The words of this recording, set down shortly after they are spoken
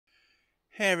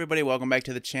Hey everybody, welcome back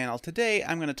to the channel. Today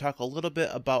I'm going to talk a little bit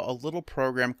about a little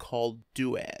program called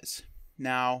doas.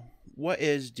 Now, what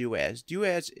is doas?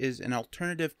 Doas is an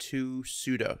alternative to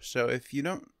sudo. So if you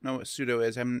don't know what sudo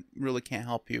is, I really can't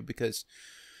help you because,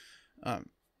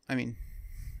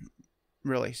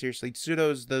 really, seriously,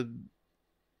 sudo is the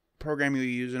program you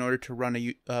use in order to run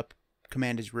a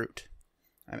command as root.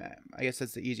 I guess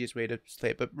that's the easiest way to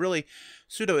say it, but really,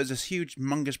 sudo is this huge,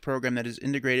 humongous program that is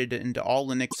integrated into all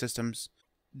Linux systems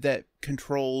that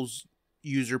controls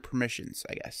user permissions,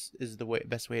 I guess, is the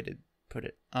best way to put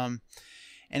it. And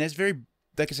it's very,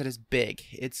 like I said, it's big.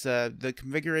 It's the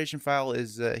configuration file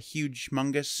is huge,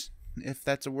 humongous, if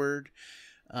that's a word.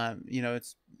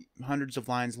 It's hundreds of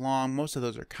lines long. Most of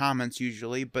those are comments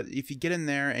usually, but if you get in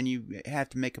there and you have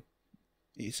to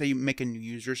say you make a new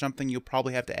user or something, you'll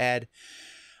probably have to add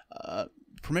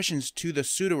permissions to the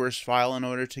sudoers file in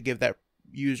order to give that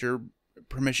user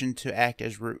permission to act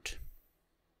as root.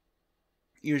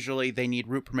 Usually they need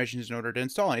root permissions in order to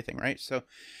install anything, right? So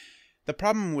the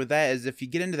problem with that is if you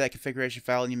get into that configuration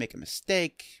file and you make a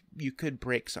mistake, you could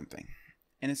break something.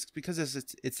 And it's because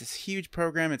it's this huge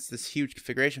program, it's this huge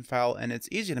configuration file, and it's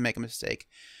easy to make a mistake.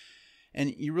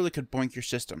 And you really could boink your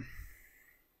system.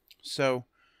 So,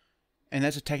 and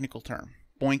that's a technical term,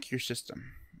 boink your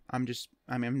system. I'm just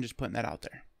putting that out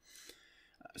there.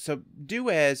 So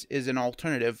doas is an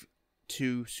alternative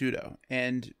to sudo,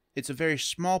 and it's a very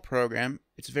small program.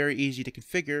 It's very easy to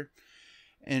configure,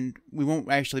 and we won't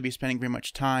actually be spending very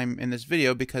much time in this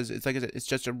video because it's, like I said, it's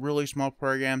just a really small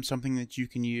program, something that you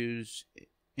can use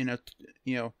as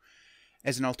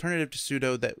an alternative to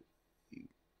sudo that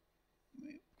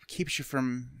keeps you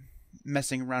from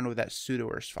messing around with that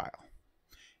sudoers file.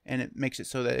 And it makes it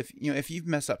so that if you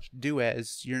mess up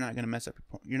doas, you're not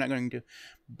going to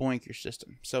boink your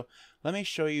system. So let me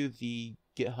show you the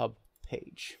GitHub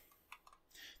page.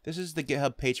 This is the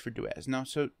GitHub page for doas. Now,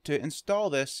 so to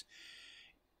install this,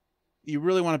 you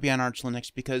really want to be on Arch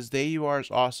Linux because the AUR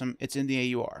is awesome. It's in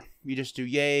the AUR. You just do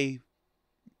yay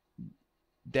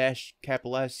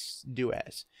 -S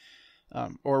doas,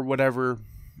 or whatever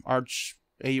Arch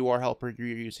AUR helper you're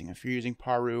using. If you're using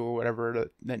Paru or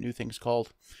whatever that new thing's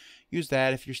called, use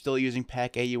that. If you're still using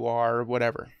Pack AUR or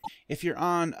whatever. If you're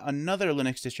on another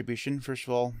Linux distribution, first of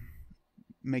all,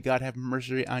 may God have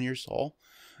mercy on your soul.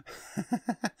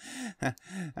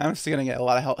 I'm still gonna get a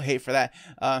lot of hate for that.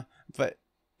 But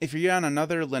if you're on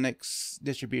another Linux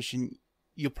distribution,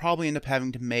 you'll probably end up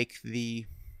having to make the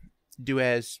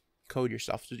doas code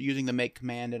yourself, so using the make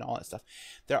command and all that stuff.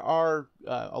 There are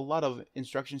a lot of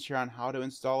instructions here on how to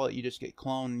install it. You just get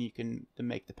clone and you can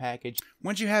make the package.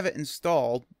 Once you have it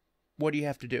installed, what do you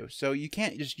have to do? So you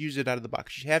can't just use it out of the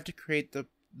box. You have to create the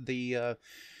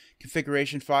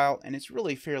configuration file, and it's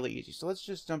really fairly easy. So let's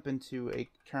just jump into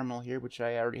a terminal here, which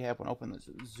I already have one open. Let's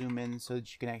zoom in so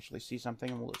that you can actually see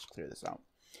something, and we'll just clear this out.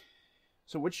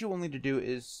 So what you will need to do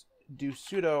is do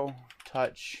sudo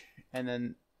touch and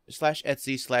then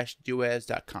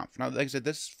 /etc/doas.conf. Now, like I said,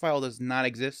 this file does not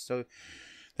exist, so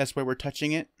that's why we're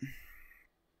touching it.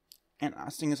 And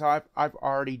seeing as how I've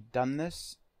already done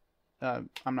this, I'm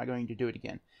not going to do it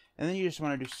again. And then you just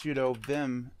want to do sudo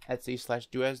vim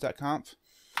etc/doas.conf,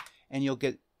 and you'll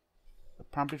get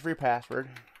prompted for your password.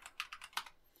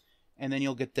 And then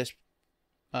you'll get this.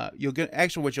 What you'll get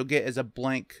is a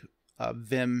blank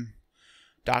vim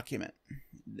document,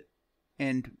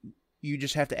 and you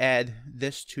just have to add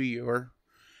this to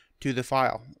the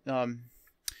file.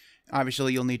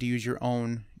 Obviously, you'll need to use your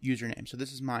own username. So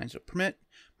this is mine. So permit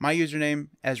my username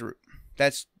as root.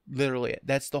 That's literally it.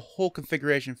 That's the whole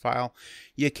configuration file.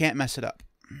 You can't mess it up.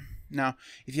 Now,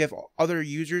 if you have other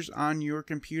users on your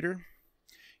computer,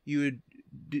 you'd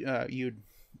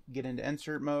get into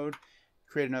insert mode,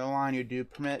 create another line. You'd do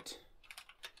permit,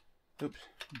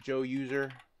 Joe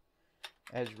user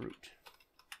as root.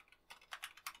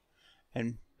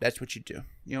 And that's what you do.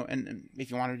 And if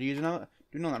you wanted to use another,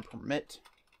 do another permit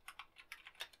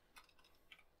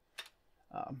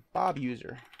Bob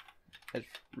user as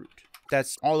root.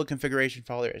 That's all the configuration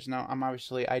file there is. Now,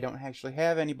 I don't actually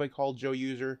have anybody called Joe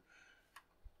user,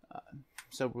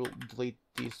 so we'll delete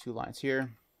these two lines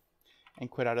here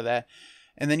and quit out of that.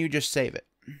 And then you just save it.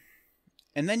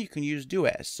 And then you can use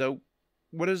doas. So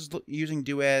what does using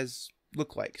doas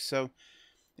look like? So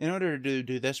in order to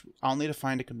do this, I'll need to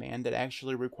find a command that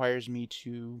actually requires me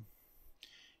to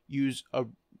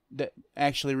that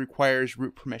actually requires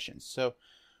root permissions. So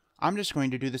I'm just going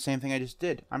to do the same thing I just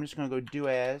did. I'm just going to go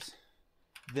doas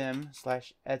vim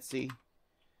 /etc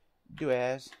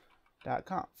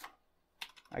doas.conf.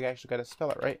 I actually got to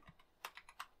spell it right.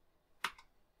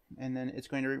 And then it's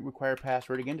going to require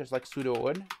password again, just like sudo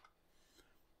would.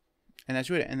 And that's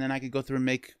it. And then I could go through and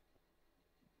make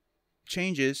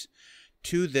changes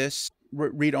to this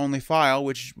read-only file,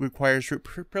 which requires root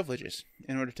privileges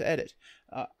in order to edit.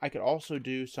 I could also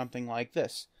do something like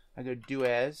this. I could do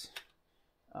as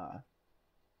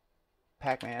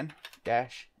pacman-syy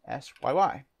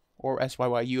or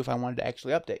syyu if I wanted to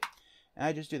actually update. And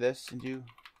I just do this and do,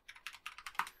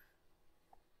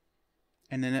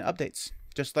 and then it updates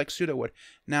just like sudo would.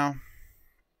 Now,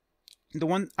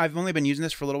 I've only been using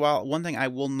this for a little while. One thing I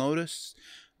will notice,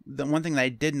 the one thing that I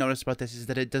did notice about this is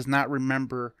that it does not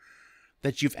remember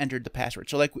that you've entered the password.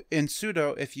 So like in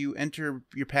sudo, if you enter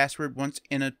your password once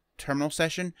in a terminal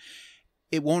session,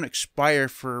 it won't expire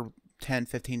for 10,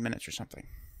 15 minutes or something.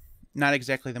 Not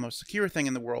exactly the most secure thing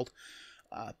in the world,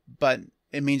 but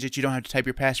it means that you don't have to type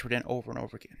your password in over and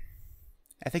over again.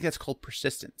 I think that's called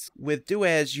persistence. With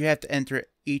doas, you have to enter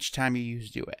it each time you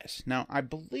use doas. Now, I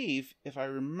believe, if I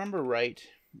remember right,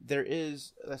 there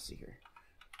is, let's see here,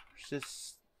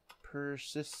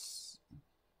 persist,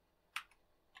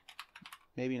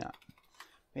 maybe not.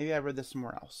 Maybe I read this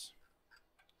somewhere else.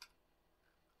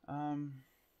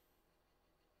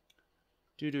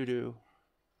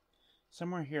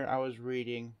 Somewhere here I was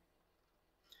reading,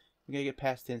 we gotta get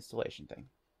past the installation thing.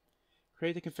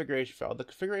 Create the configuration file. The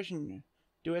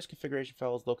doas configuration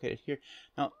file is located here.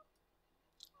 Now,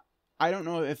 I don't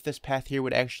know if this path here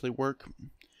would actually work.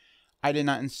 I did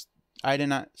not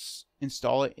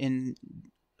install it in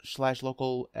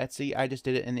 /local etc. I just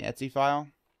did it in the etc file.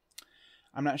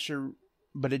 I'm not sure,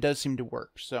 but it does seem to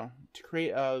work. So to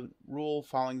create a rule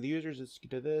following the users, let's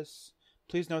do this.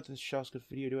 Please note that the shell script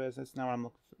video doas. That's not what I'm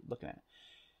looking at.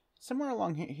 Somewhere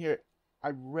along here,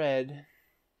 I read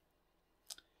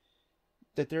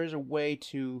that there is a way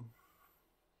to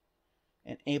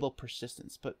enable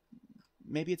persistence, but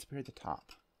maybe it's up here at the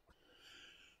top.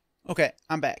 Okay,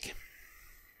 I'm back.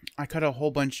 I cut a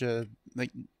whole bunch of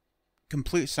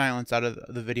complete silence out of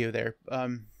the video there.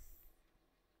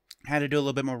 Had to do a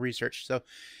little bit more research. So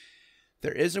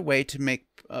there is a way to make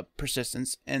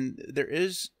persistence, and there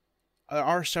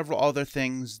are several other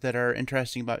things that are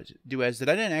interesting about doas that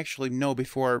I didn't actually know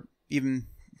before I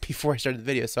started the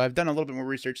video. So I've done a little bit more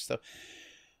research. So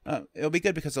it'll be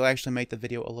good because it'll actually make the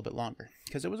video a little bit longer,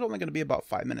 because it was only going to be about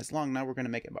 5 minutes long. Now we're going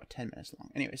to make it about 10 minutes long.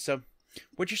 Anyway, so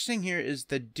what you're seeing here is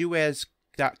the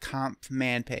doas.conf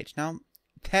man page. Now,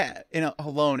 that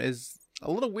alone is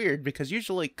a little weird, because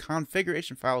usually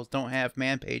configuration files don't have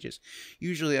man pages.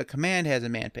 Usually a command has a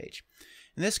man page.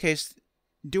 In this case,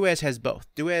 doas has both.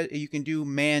 You can do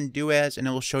man doas and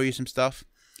it will show you some stuff,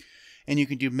 and you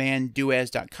can do man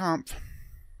doas.conf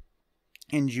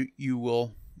and you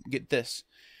will get this.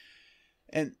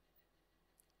 And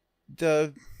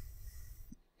the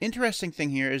interesting thing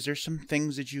here is there's some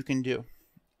things that you can do,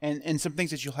 and some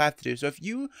things that you'll have to do. So if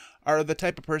you are the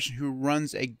type of person who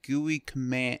runs a GUI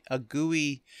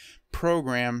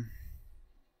program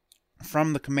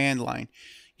from the command line,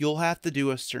 you'll have to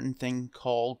do a certain thing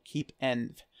called keep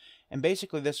env. And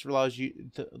basically this allows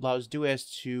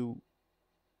doas to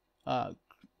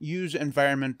use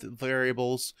environment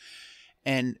variables,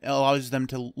 and allows them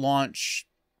to launch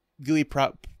GUI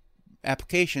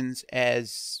applications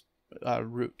as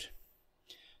root.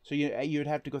 So you would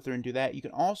have to go through and do that. You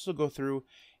can also go through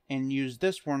and use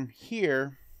this one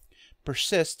here,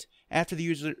 persist, after the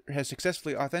user has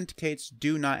successfully authenticates,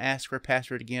 do not ask for a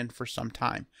password again for some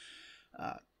time.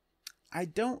 I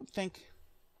don't think,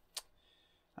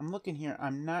 I'm looking here,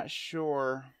 I'm not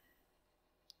sure.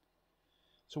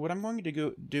 So what I'm going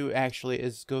to do actually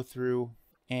is go through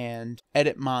and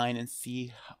edit mine and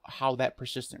see how that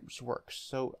persistence works.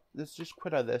 So let's just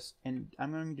quit out of this, and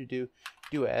I'm going to do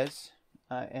doas,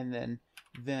 and then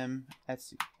vim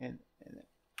etc, and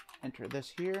enter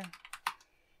this here,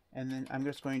 and then I'm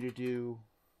just going to do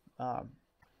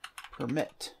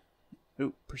permit.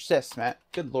 Ooh, persist, Matt.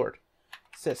 Good lord,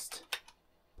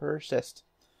 persist.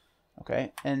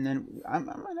 Okay, and then I'm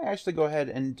going to actually go ahead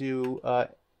and do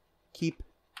keep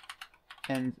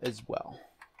env as well.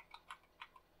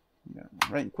 I'm going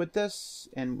to right and quit this,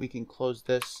 and we can close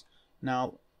this.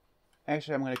 Now,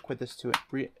 actually, I'm going to quit this to it,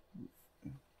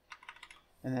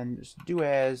 and then just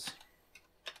doas,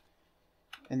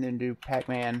 and then do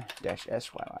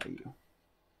pacman-syyu.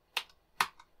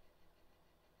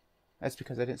 That's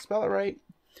because I didn't spell it right.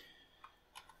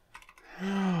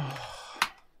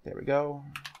 There we go.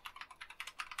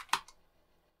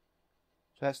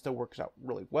 So that still works out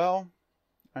really well.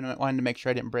 I wanted to make sure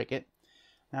I didn't break it.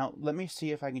 Now, let me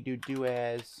see if I can do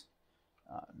doas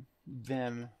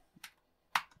vim.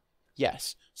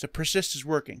 Yes, so persist is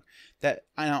working. That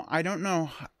I don't know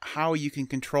how you can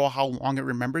control how long it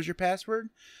remembers your password,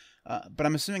 but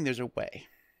I'm assuming there's a way.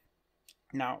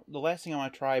 Now, the last thing I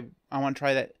want to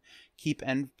try that keep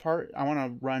end part. I want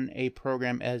to run a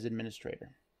program as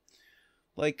administrator.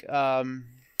 Like, I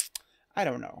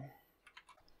don't know.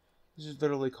 This is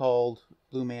literally called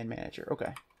Blue Man Manager.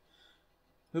 Okay.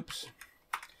 Oops.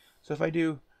 So if I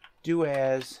do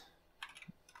as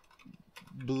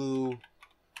Blue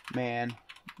Man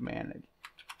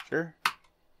Manager.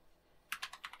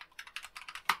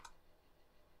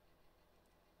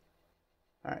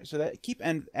 Alright, so that keep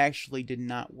end actually did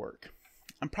not work.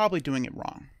 I'm probably doing it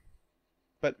wrong.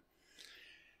 But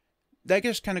that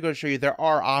just kind of goes to show you there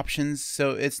are options,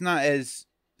 so it's not as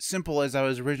simple as I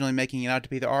was originally making it out to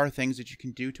be. There are things that you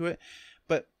can do to it.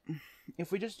 But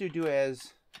if we just do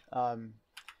as,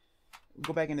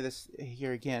 go back into this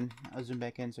here again. I'll zoom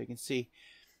back in so you can see.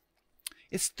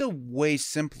 It's still way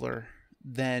simpler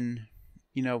than,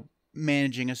 you know,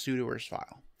 managing a sudoers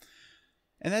file.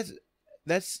 And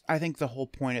that's I think the whole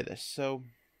point of this. So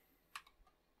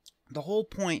the whole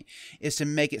point is to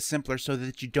make it simpler so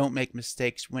that you don't make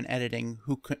mistakes when editing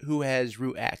who has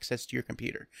root access to your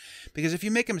computer. Because if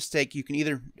you make a mistake, you can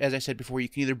either, as I said before, you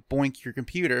can either boink your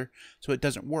computer so it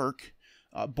doesn't work,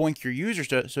 boink your user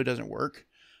so it doesn't work,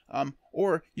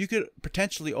 or you could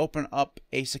potentially open up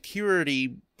a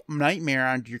security nightmare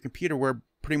onto your computer where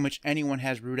pretty much anyone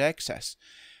has root access.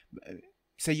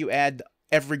 Say you add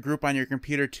every group on your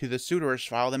computer to the sudoers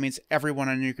file, that means everyone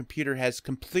on your computer has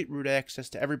complete root access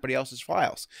to everybody else's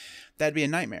files. That'd be a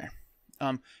nightmare.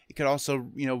 It could also,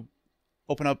 you know,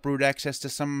 open up root access to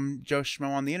some Joe Schmo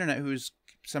on the internet who's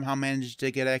somehow managed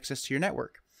to get access to your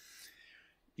network.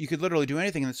 You could literally do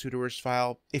anything in the sudoers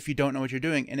file if you don't know what you're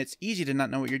doing, and it's easy to not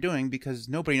know what you're doing because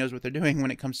nobody knows what they're doing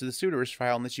when it comes to the sudoers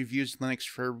file unless you've used Linux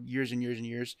for years and years and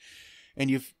years,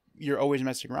 and you're always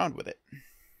messing around with it.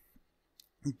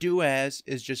 Do as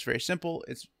is just very simple.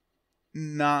 It's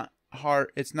not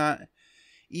hard. It's not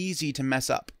easy to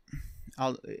mess up.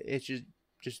 It's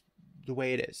just the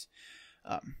way it is.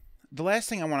 The last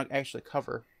thing I want to actually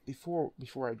cover before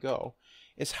I go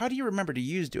is how do you remember to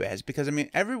use do as? Because I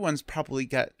mean everyone's probably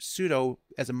got sudo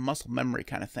as a muscle memory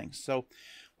kind of thing. So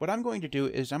what I'm going to do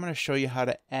is I'm going to show you how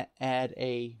to add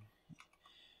an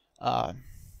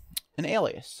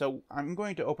alias. So I'm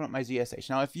going to open up my ZSH.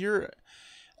 Now if you're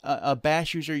a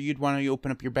bash user, you'd want to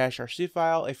open up your bash RC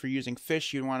file. If you're using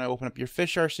fish, you'd want to open up your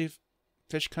fish.conf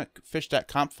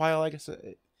file. I guess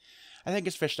I think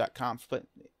it's fish.conf, but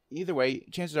either way,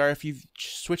 chances are if you've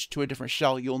switched to a different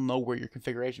shell, you'll know where your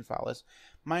configuration file is.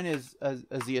 Mine is a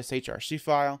ZSH RC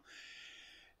file,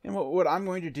 and what I'm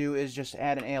going to do is just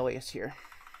add an alias here.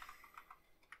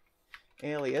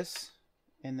 Alias,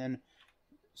 and then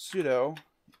sudo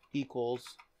equals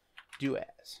do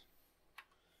as.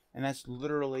 And that's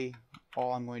literally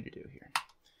all I'm going to do here.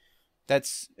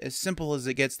 That's as simple as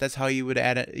it gets. That's how you would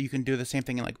add it. You can do the same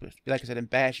thing in like I said in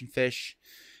bash and fish.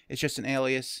 It's just an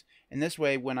alias. And this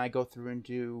way, when I go through and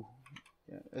do,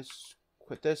 let's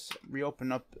quit this,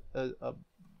 reopen up a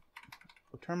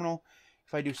terminal.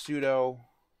 If I do sudo,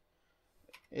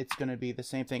 it's going to be the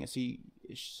same thing. See,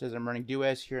 it says I'm running do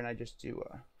as here, and I just do.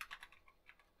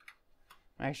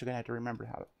 I'm actually going to have to remember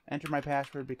how to enter my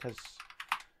password because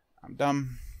I'm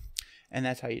dumb. And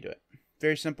that's how you do it.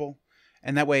 Very simple.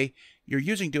 And that way, you're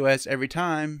using do as every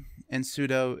time, and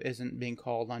sudo isn't being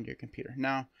called on your computer.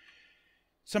 Now,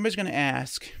 somebody's going to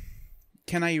ask,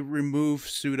 can I remove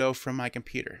sudo from my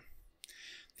computer?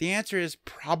 The answer is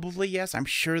probably yes. I'm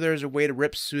sure there's a way to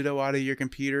rip sudo out of your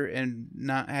computer and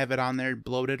not have it on there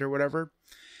bloated or whatever.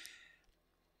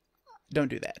 Don't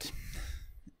do that.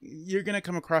 You're going to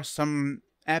come across some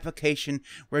application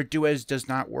where do as does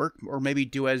not work, or maybe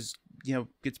do as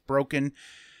gets broken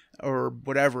or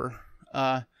whatever,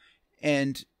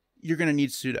 and you're going to need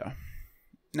sudo.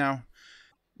 Now,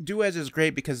 do as is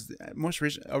great because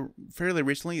fairly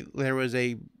recently there was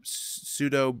a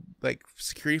sudo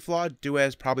security flaw. Do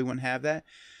as probably wouldn't have that,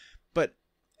 but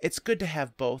it's good to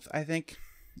have both. I think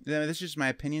this is just my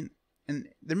opinion, and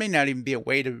there may not even be a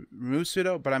way to remove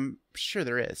sudo, but I'm sure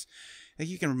there is. I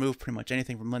think you can remove pretty much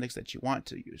anything from Linux that you want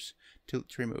to use to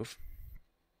remove.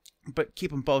 But keep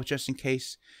them both just in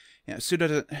case sudo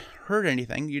doesn't hurt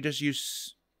anything. You just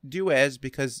use do as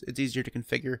because it's easier to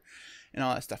configure and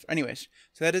all that stuff. Anyways,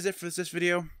 so that is it for this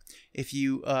video. If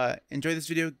you enjoyed this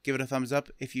video, give it a thumbs up.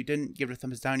 If you didn't, give it a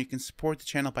thumbs down. You can support the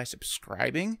channel by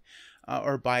subscribing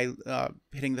or by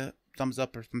hitting the thumbs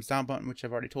up or thumbs down button, which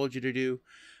I've already told you to do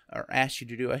or asked you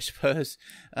to do, I suppose.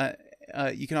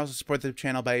 You can also support the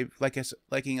channel by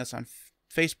liking us on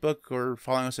Facebook or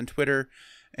following us on Twitter.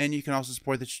 And you can also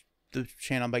support the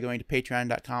channel by going to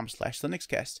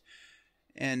patreon.com/linuxcast.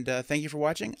 And thank you for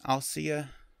watching. I'll see you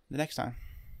the next time.